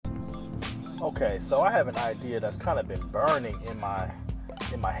Okay, so I have an idea that's kind of been burning in my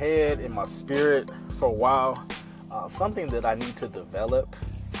head, in my spirit for a while. Something that I need to develop,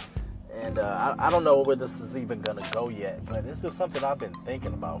 and I don't know where this is even gonna go yet, but it's just something I've been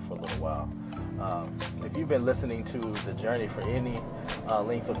thinking about for a little while. If you've been listening to the journey for any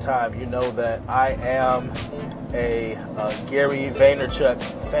length of time, you know that I am a Gary Vaynerchuk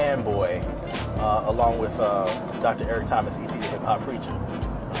fanboy, along with Dr. Eric Thomas, E.T. the Hip Hop Preacher.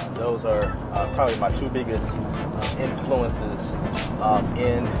 Those are probably my two biggest influences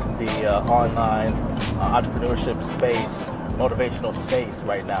in the online entrepreneurship space, motivational space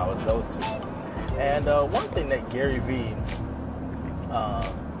right now, is those two. And one thing that Gary Vee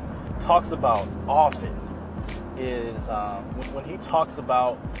talks about often is when he talks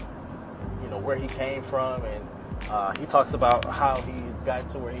about, where he came from, and he talks about how he's gotten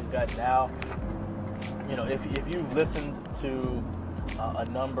to where he's gotten now. If you've listened to a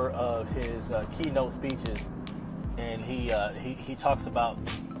number of his keynote speeches, and he talks about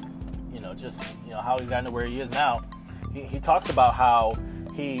how he's gotten to where he is now. He talks about how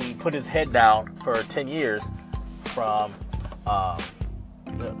he put his head down for 10 years from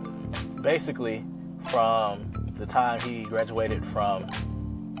basically from the time he graduated from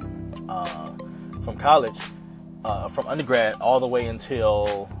college, from undergrad all the way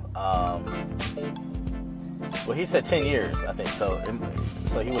until he said 10 years, I think. So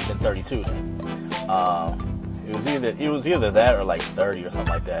he would have been 32 then. It was either that or like 30 or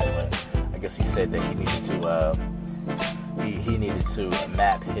something like that. But I guess he said that he needed to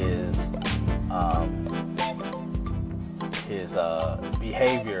map his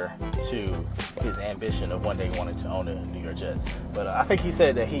behavior to his ambition of one day wanting to own a New York Jets. But I think he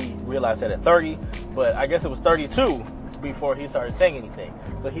said that he realized that at 30, but I guess it was 32 before he started saying anything.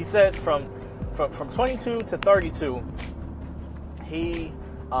 So he said from 22 to 32, he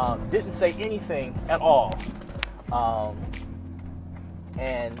didn't say anything at all.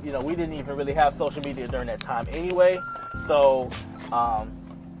 And we didn't even really have social media during that time anyway. So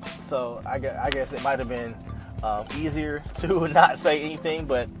I guess it might have been easier to not say anything,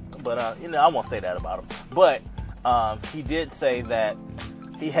 but I won't say that about him. But he did say that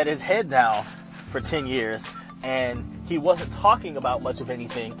he had his head down for 10 years, and he wasn't talking about much of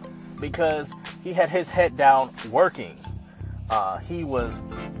anything because he had his head down working. He was,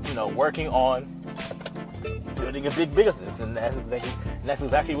 working on building a big business, and that's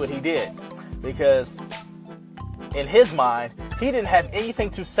exactly what he did. Because in his mind, he didn't have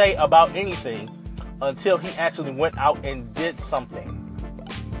anything to say about anything until he actually went out and did something.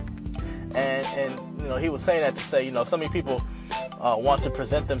 And he was saying that to say, so many people want to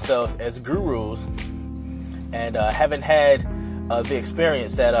present themselves as gurus and haven't had the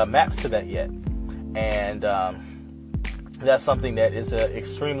experience that maps to that yet. And that's something that is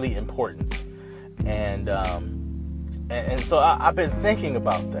extremely important. And so I've been thinking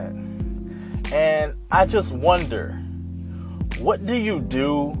about that. And I just wonder, what do you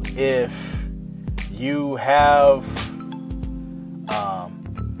do if you have,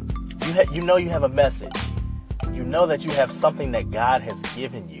 you have a message, that you have something that God has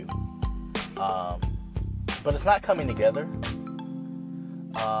given you, but it's not coming together.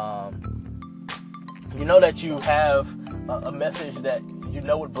 That you have a message that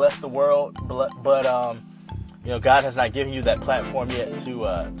would bless the world, but God has not given you that platform yet to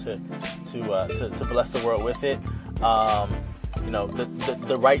bless the world with it.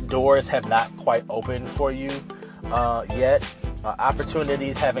 The right doors have not quite opened for you yet.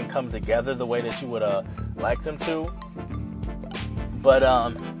 Opportunities haven't come together the way that you would like them to. But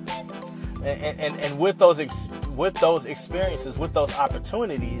and with those experiences, with those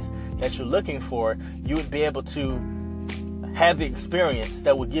opportunities that you're looking for, you would be able to have the experience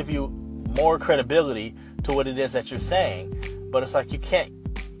that would give you more credibility to what it is that you're saying. But it's like you can't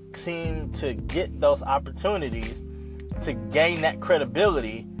seem to get those opportunities to gain that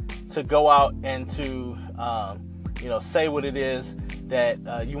credibility to go out and to say what it is that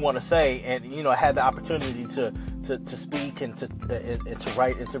you want to say, and have the opportunity to speak and to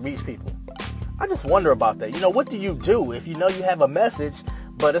write and to reach people. I just wonder about that. What do you do if you have a message,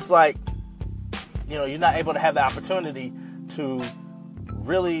 but it's like you're not able to have the opportunity to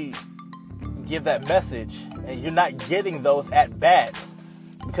really give that message, and you're not getting those at bats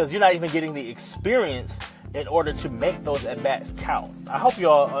because you're not even getting the experience in order to make those at bats count. I hope you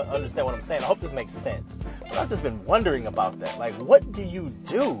all understand what I'm saying. I hope this makes sense. But I've just been wondering about that. Like, what do you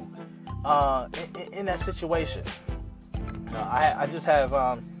do in that situation? I just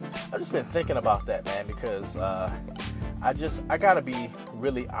been thinking about that, man, because I gotta be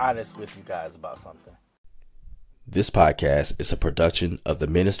really honest with you guys about something. This podcast is a production of the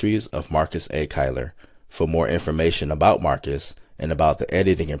Ministries of Marcus A. Kyler. For more information about Marcus and about the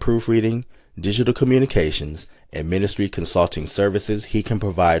editing and proofreading, digital communications, and ministry consulting services he can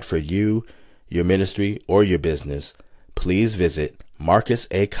provide for you, your ministry, or your business, please visit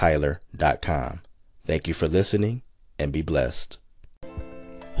marcusakyler.com. Thank you for listening and be blessed.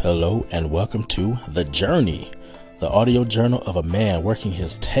 Hello and welcome to The Journey, the audio journal of a man working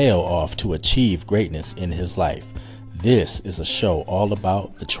his tail off to achieve greatness in his life. This is a show all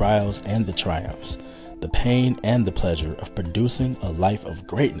about the trials and the triumphs, the pain and the pleasure of producing a life of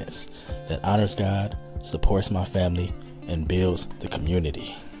greatness that honors God, supports my family, and builds the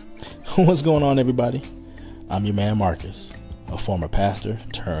community. What's going on, everybody? I'm your man Marcus, a former pastor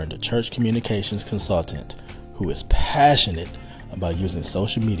turned church communications consultant who is passionate about using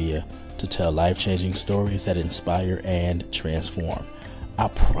social media to tell life-changing stories that inspire and transform. I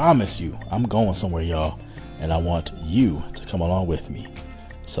promise you, I'm going somewhere, y'all, and I want you to come along with me.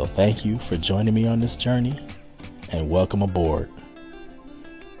 So thank you for joining me on this journey, and welcome aboard.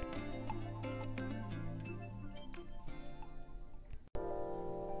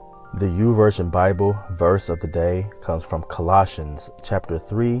 The YouVersion Bible verse of the day comes from Colossians chapter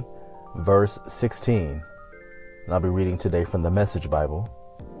 3, verse 16. And I'll be reading today from the Message Bible.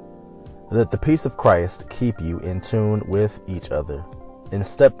 Let the peace of Christ keep you in tune with each other, in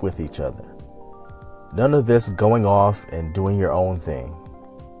step with each other. None of this going off and doing your own thing.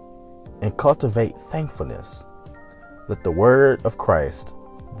 And cultivate thankfulness. Let the word of Christ,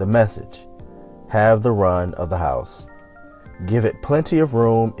 the message, have the run of the house. Give it plenty of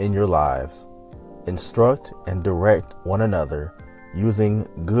room in your lives. Instruct and direct one another using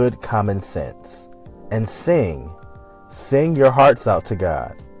good common sense. And sing your hearts out to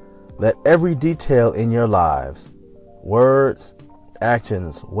God. Let every detail in your lives, words,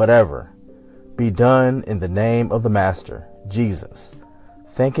 actions, whatever, be done in the name of the Master, Jesus,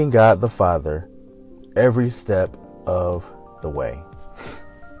 thanking God the Father every step of the way.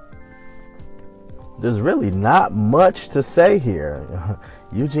 There's really not much to say here.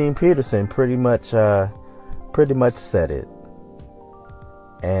 Eugene Peterson pretty much said it.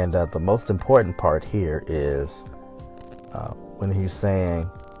 And the most important part here is when he's saying,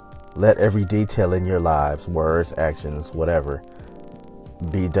 let every detail in your lives, words, actions, whatever,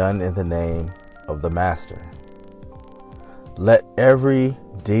 be done in the name of the Master. Let every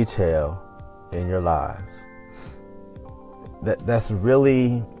detail in your lives. That's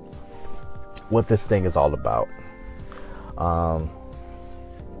really what this thing is all about.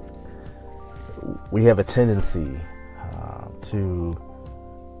 We have a tendency to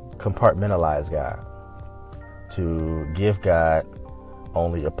compartmentalize God, to give God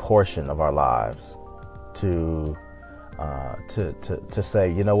only a portion of our lives, to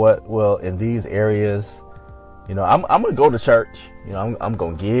say, you know what, well, in these areas, you know, I'm gonna go to church, you know, I'm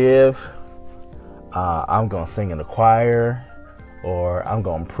gonna give, I'm gonna sing in the choir, or I'm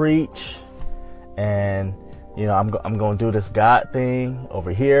gonna preach, and you know, I'm gonna do this God thing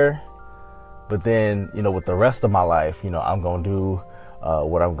over here, but then, you know, with the rest of my life, you know, I'm gonna do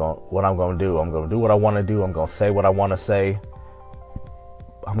what I'm gonna do. I'm gonna do what I want to do. I'm gonna say what I want to say.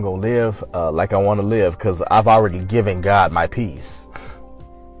 I'm gonna live like I want to live, because I've already given God my peace.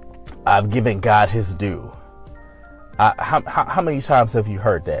 I've given God His due. How many times have you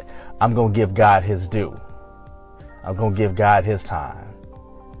heard that? I'm gonna give God His due. I'm gonna give God His time.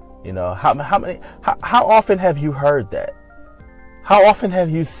 You know, how often have you heard that? How often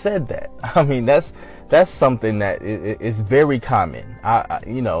have you said that? I mean, that's something that is very common.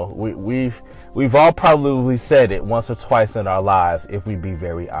 You know, we've all probably said it once or twice in our lives, if we be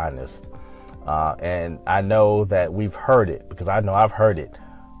very honest. And I know that we've heard it, because I know I've heard it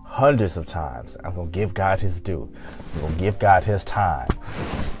hundreds of times. I'm going to give God His due. I'm going to give God His time.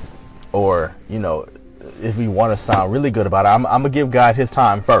 Or, you know, if we want to sound really good about it, I'm going to give God His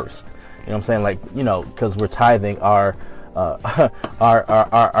time first. You know what I'm saying? Like, you know, because we're tithing our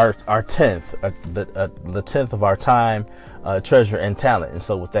tenth, the tenth of our time, treasure, and talent. And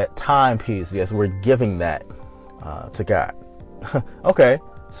so with that time piece, yes, we're giving that to God. Okay,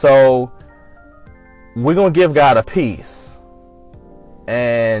 so we're gonna give God a piece,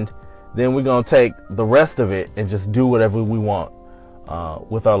 and then we're gonna take the rest of it and just do whatever we want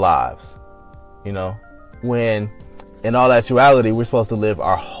with our lives. You know, when in all actuality, we're supposed to live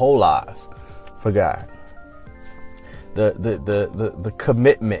our whole lives for God. The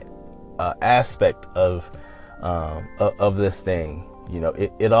commitment aspect of this thing, you know,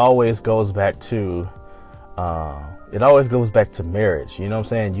 it always goes back to marriage. You know what I'm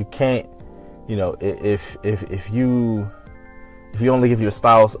saying? You can't, you know, if you only give your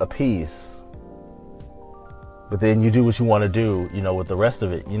spouse a piece, but then you do what you want to do, with the rest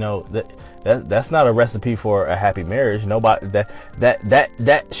of it. That's not a recipe for a happy marriage. Nobody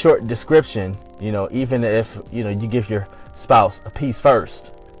that short description, even if you give your spouse a piece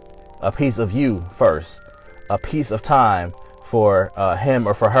first, a piece of you first, a piece of time for him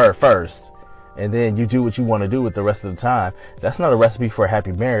or for her first, and then you do what you want to do with the rest of the time. That's not a recipe for a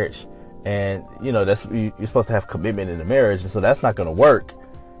happy marriage. And that's you're supposed to have commitment in the marriage, and so that's not going to work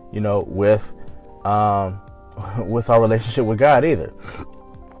with our relationship with God either.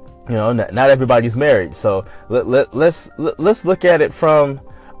 Not everybody's married, so let's look at it from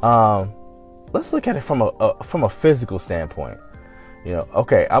a physical standpoint.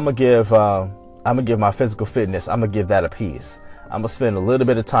 Okay, I'm gonna give my physical fitness, I'm gonna give that a piece. I'm gonna spend a little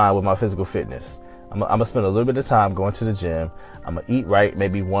bit of time with my physical fitness. I'm gonna spend a little bit of time going to the gym. I'm gonna eat right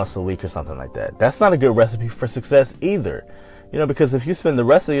maybe once a week or something like that. That's not a good recipe for success either. Because if you spend the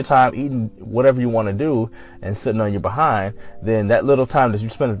rest of your time eating whatever you want to do and sitting on your behind, then that little time that you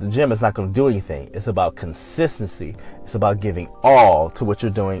spend at the gym is not going to do anything. It's about consistency. It's about giving all to what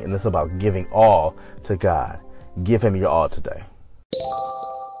you're doing, and it's about giving all to God. Give him your all today.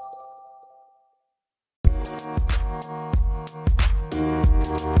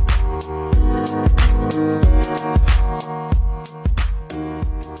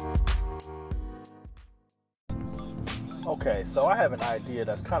 Okay, so I have an idea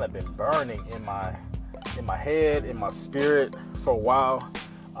that's kind of been burning in my head, in my spirit for a while.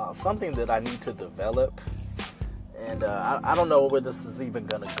 Something that I need to develop, and I don't know where this is even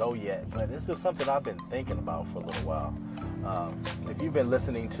gonna go yet, but it's just something I've been thinking about for a little while. If you've been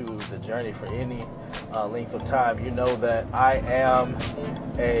listening to the journey for any length of time, you know that I am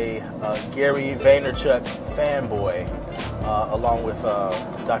a Gary Vaynerchuk fanboy, along with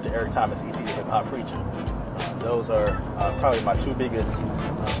Dr. Eric Thomas, E.T. the Hip Hop Preacher. Those are probably my two biggest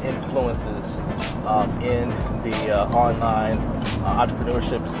influences in the online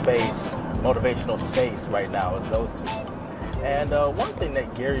entrepreneurship space, motivational space right now, is those two. And one thing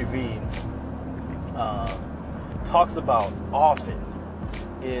that Gary Vee talks about often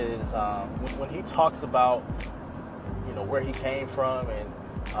is when he talks about where he came from, and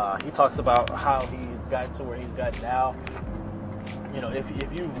he talks about how he's gotten to where he's gotten now.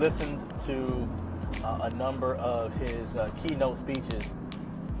 If you've listened to a number of his keynote speeches,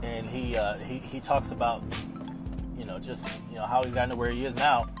 and he talks about just how he's gotten to where he is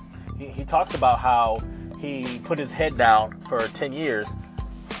now. He talks about how he put his head down for 10 years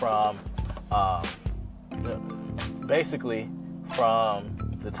from basically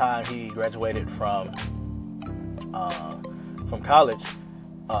from the time he graduated from college,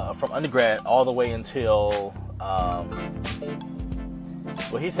 from undergrad all the way until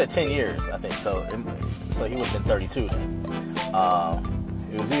well, he said 10 years, I think. So he would have been 32 then.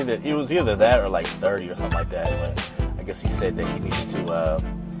 It was either that or like 30 or something like that. But I guess he said that he needed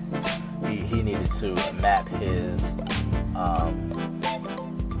to map his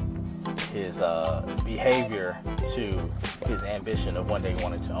behavior to his ambition of one day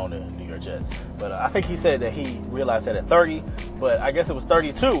wanting to own the New York Jets. But I think he said that he realized that at 30, but I guess it was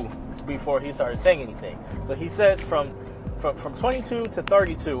 32 before he started saying anything. So he said from 22 to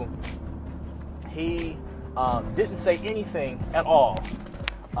 32, he didn't say anything at all.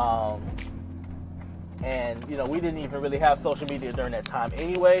 And we didn't even really have social media during that time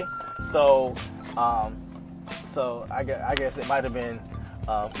anyway. So I guess it might have been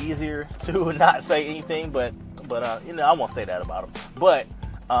easier to not say anything. But I won't say that about him. But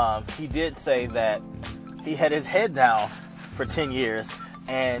he did say that he had his head down for 10 years,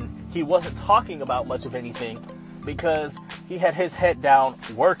 and he wasn't talking about much of anything because he had his head down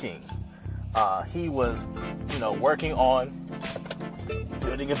working. He was, working on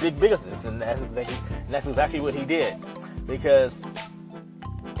building a big business, and that's exactly what he did. Because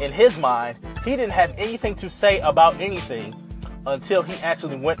in his mind, he didn't have anything to say about anything until he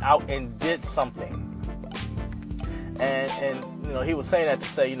actually went out and did something. And he was saying that to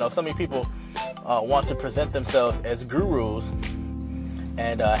say, so many people want to present themselves as gurus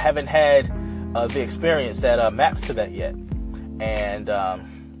and haven't had the experience that maps to that yet. And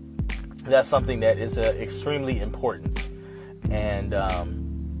that's something that is extremely important. And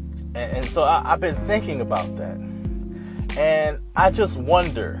so I've been thinking about that. And I just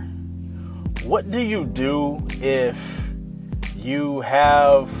wonder, what do you do if you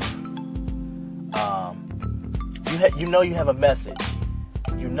have, you have a message,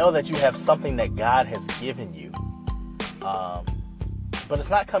 that you have something that God has given you, but it's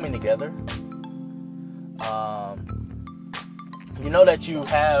not coming together. That you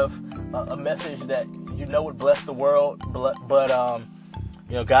have a message that would bless the world, but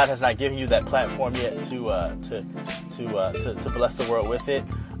God has not given you that platform yet to bless the world with it.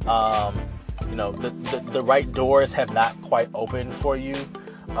 The right doors have not quite opened for you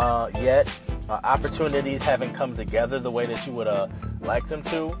yet. Opportunities haven't come together the way that you would like them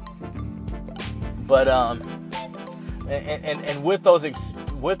to. But and with those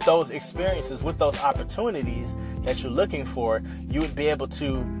experiences, with those opportunities that you're looking for, you would be able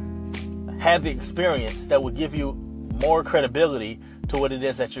to have the experience that would give you more credibility to what it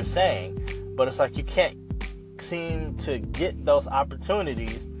is that you're saying. But it's like you can't seem to get those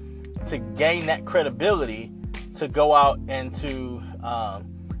opportunities to gain that credibility to go out and to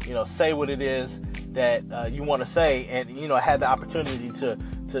say what it is that you want to say, and have the opportunity to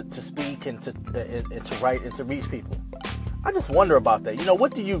speak and to write and to reach people. I just wonder about that.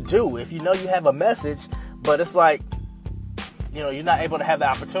 What do you do if you have a message, but it's like you're not able to have the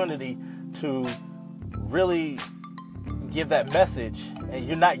opportunity to really give that message, and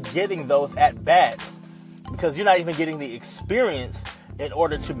you're not getting those at bats because you're not even getting the experience in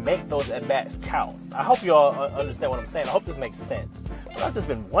order to make those at bats count. I hope you all understand what I'm saying. I hope this makes sense. But I've just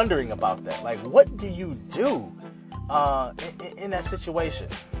been wondering about that. Like, what do you do in that situation?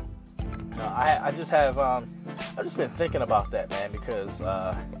 I've just been thinking about that, man, because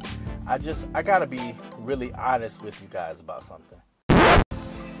I gotta be really honest with you guys about something.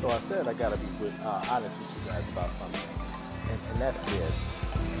 So I said I gotta be honest with you guys about something, and that's this.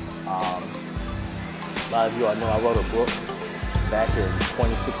 A lot of you all know I wrote a book back in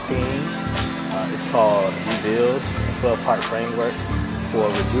 2016. It's called Rebuild, a 12-part framework for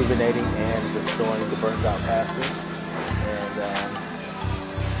rejuvenating and restoring the burnt out pastor. And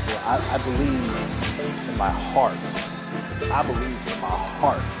I believe in my heart.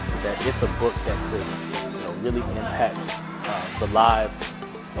 That it's a book that could, really impact the lives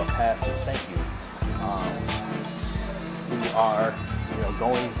of pastors. Thank you. We are,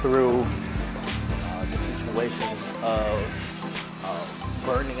 going through the situation of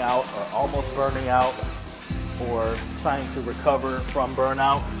burning out or almost burning out, or trying to recover from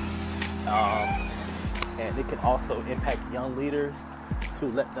burnout. And it can also impact young leaders to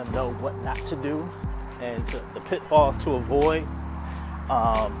let them know what not to do and the pitfalls to avoid.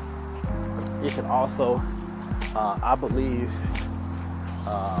 It can also, I believe,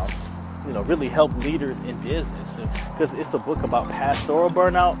 really help leaders in business, because it's a book about pastoral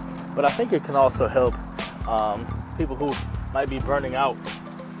burnout, but I think it can also help people who might be burning out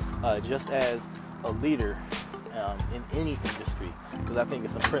just as a leader in any industry, because I think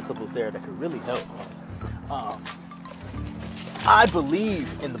there's some principles there that could really help. I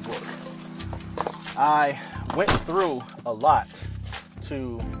believe in the book. I went through a lot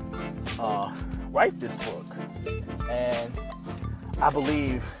to write this book, and I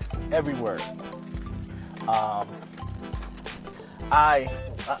believe every word. I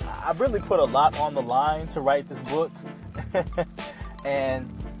really put a lot on the line to write this book, and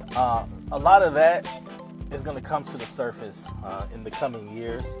a lot of that is going to come to the surface in the coming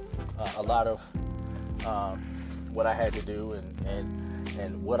years. A lot of what I had to do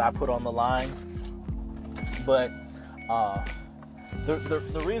and what I put on the line. But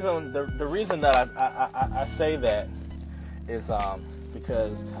the reason that I say that is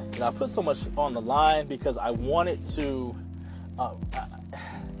because I put so much on the line because I wanted to.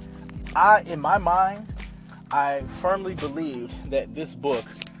 In my mind, I firmly believed that this book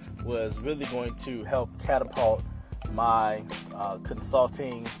was really going to help catapult my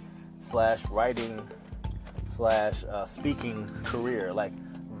consulting / writing / speaking career. Like,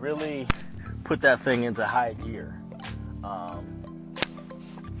 really put that thing into high gear.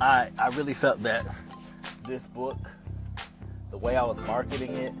 I really felt that this book, the way I was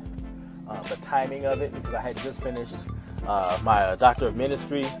marketing it, the timing of it, because I had just finished my Doctor of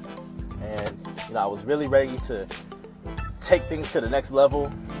Ministry, and I was really ready to take things to the next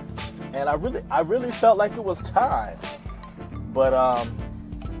level, and I really felt like it was time. But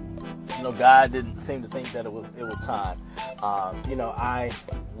God didn't seem to think that it was time. I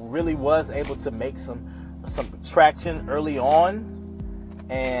really was able to make some traction early on,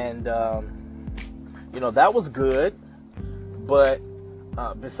 and that was good. But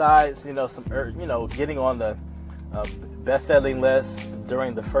besides getting on the best-selling list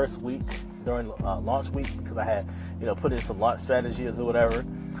during the first week, during launch week, because I had put in some launch strategies or whatever.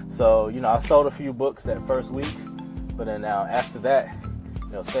 So I sold a few books that first week, but then after that,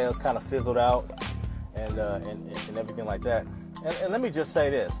 sales kind of fizzled out, and everything like that. And let me just say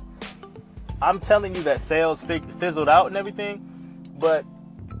this: I'm telling you that sales fizzled out and everything, but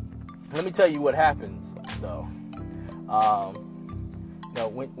let me tell you what happens though.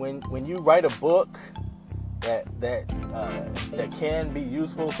 When you write a book that can be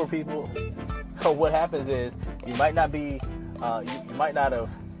useful for people, what happens is you might not be, you might not have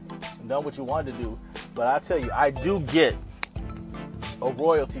done what you wanted to do, but I tell you, I do get a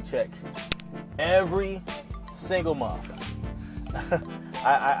royalty check every single month.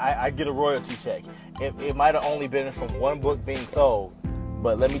 I get a royalty check. It might have only been from one book being sold,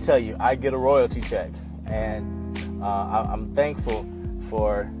 but let me tell you, I get a royalty check, and I'm thankful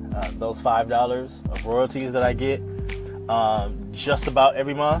for those $5 of royalties that I get just about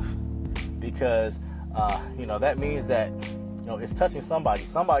every month, because that means that it's touching somebody.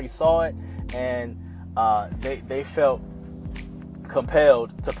 Somebody saw it, and they felt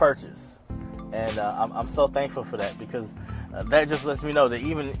compelled to purchase, and I'm so thankful for that, because that just lets me know that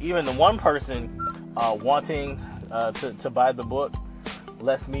even the one person wanting to buy the book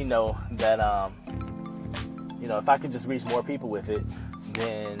lets me know that if I can just reach more people with it,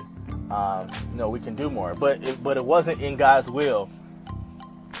 then we can do more. But it wasn't in God's will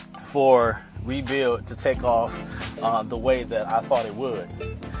for Rebuild to take off the way that I thought it would.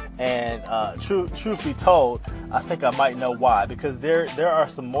 And truth be told, I think I might know why, because there are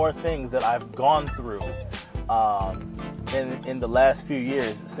some more things that I've gone through in the last few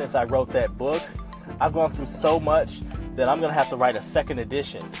years since I wrote that book. I've gone through so much that I'm going to have to write a second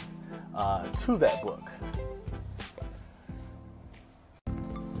edition to that book.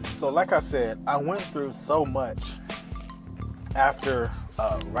 So like I said, I went through so much after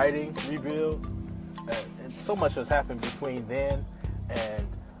writing Rebuild, and so much has happened between then and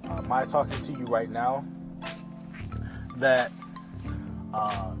my talking to you right now, that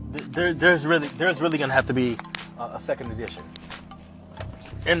there's really going to have to be a second edition.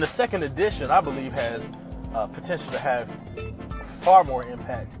 And the second edition, I believe, has potential to have far more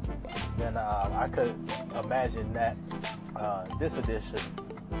impact than I could imagine that this edition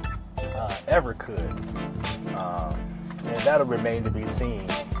ever could. And that'll remain to be seen.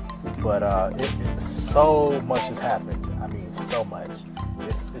 But so much has happened. I mean, so much.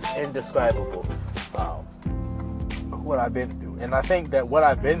 It's indescribable what I've been through. And I think that what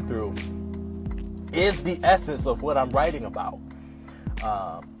I've been through is the essence of what I'm writing about.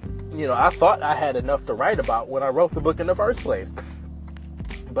 I thought I had enough to write about when I wrote the book in the first place.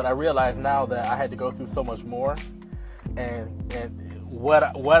 But I realize now that I had to go through so much more. And what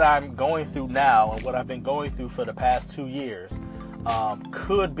I'm going through now, and what I've been going through for the past 2 years,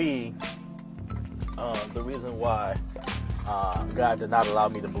 could be the reason why God did not allow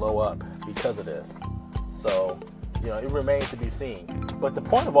me to blow up because of this. So, it remains to be seen. But the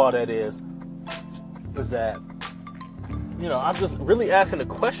point of all that is that, I'm just really asking a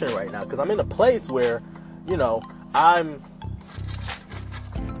question right now, because I'm in a place where, I'm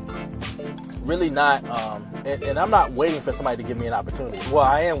really not, and I'm not waiting for somebody to give me an opportunity. Well,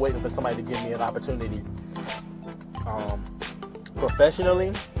 I am waiting for somebody to give me an opportunity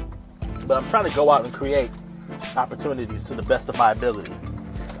professionally, but I'm trying to go out and create opportunities to the best of my ability.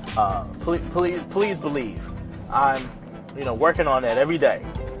 Please believe I'm, working on that every day.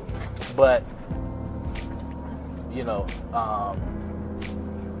 But,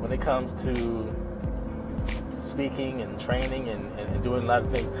 when it comes to speaking and training and doing a lot of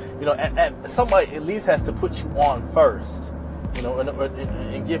things, somebody at least has to put you on first,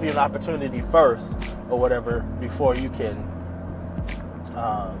 and give you an opportunity first or whatever before you can,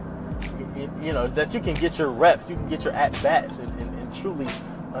 that you can get your reps, you can get your at-bats and truly,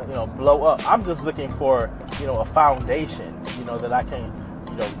 blow up. I'm just looking for, a foundation, that I can,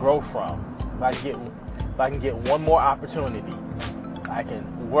 grow from. If I can get one more opportunity, I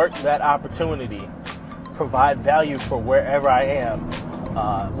can work that opportunity, provide value for wherever I am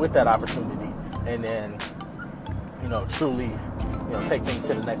with that opportunity, and then, truly, take things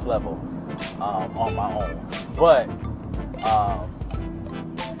to the next level on my own. But,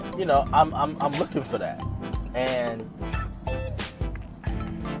 I'm looking for that. And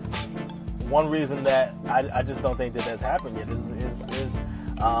one reason that I just don't think that that's happened yet is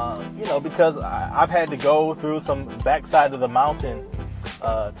because I've had to go through some backside of the mountain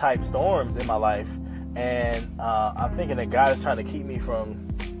type storms in my life, and I'm thinking that God is trying to keep me from,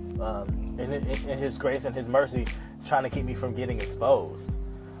 in His grace and His mercy, trying to keep me from getting exposed,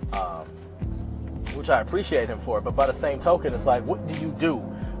 which I appreciate Him for. But by the same token, it's like, what do you do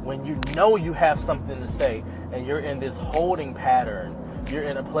when you know you have something to say and you're in this holding pattern? You're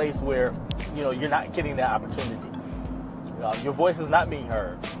in a place where, you're not getting that opportunity. Your voice is not being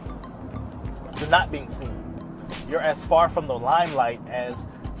heard. You're not being seen. You're as far from the limelight as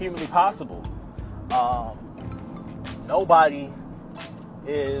humanly possible. Nobody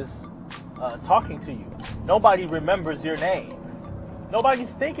is talking to you. Nobody remembers your name.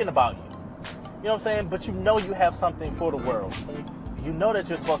 Nobody's thinking about you. You know what I'm saying? But you know you have something for the world. You know that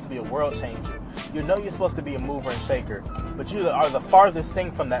you're supposed to be a world changer. You know you're supposed to be a mover and shaker. But you are the farthest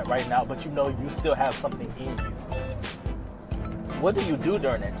thing from that right now, but you know you still have something in you. What do you do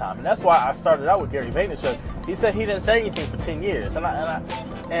during that time? And that's why I started out with Gary Vaynerchuk. He said he didn't say anything for 10 years. And I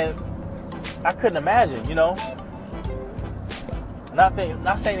couldn't imagine, you know, not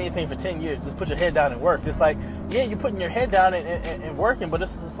saying anything for 10 years. Just put your head down and work. It's like, yeah, you're putting your head down and working, but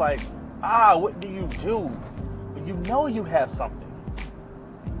it's just like, what do you do? You know you have something.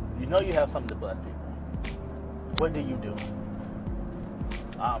 You know you have something to bless people. What do you do?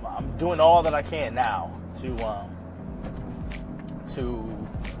 I'm doing all that I can now to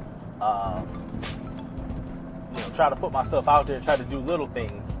try to put myself out there, try to do little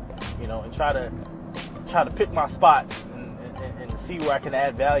things, and try to pick my spots and see where I can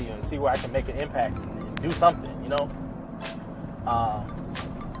add value and see where I can make an impact and do something,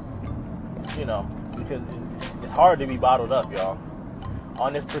 because it's hard to be bottled up, y'all.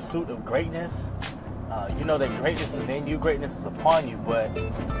 On this pursuit of greatness, you know that greatness is in you, greatness is upon you, but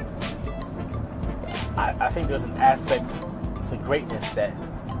I think there's an aspect to greatness that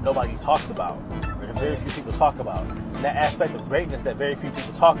nobody talks about, or that very few people talk about. And that aspect of greatness that very few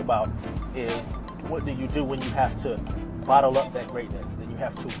people talk about is, what do you do when you have to bottle up that greatness and you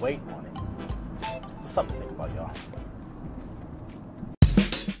have to wait on it? Just something to think about, y'all.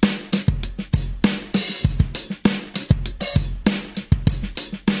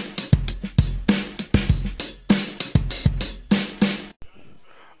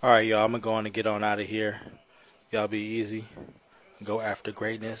 All right, y'all, I'm going to go on and get on out of here. Y'all be easy. Go after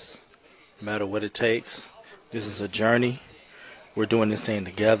greatness, no matter what it takes. This is a journey. We're doing this thing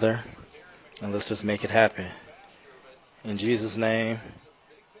together, and let's just make it happen. In Jesus' name,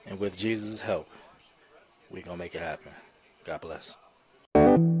 and with Jesus' help, we're going to make it happen. God bless.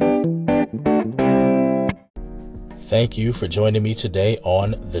 Thank you for joining me today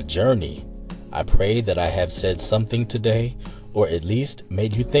on The Journey. I pray that I have said something today, or at least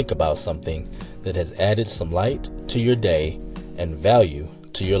made you think about something that has added some light to your day and value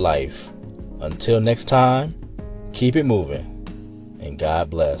to your life. Until next time, keep it moving, and God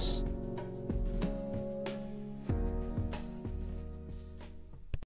bless.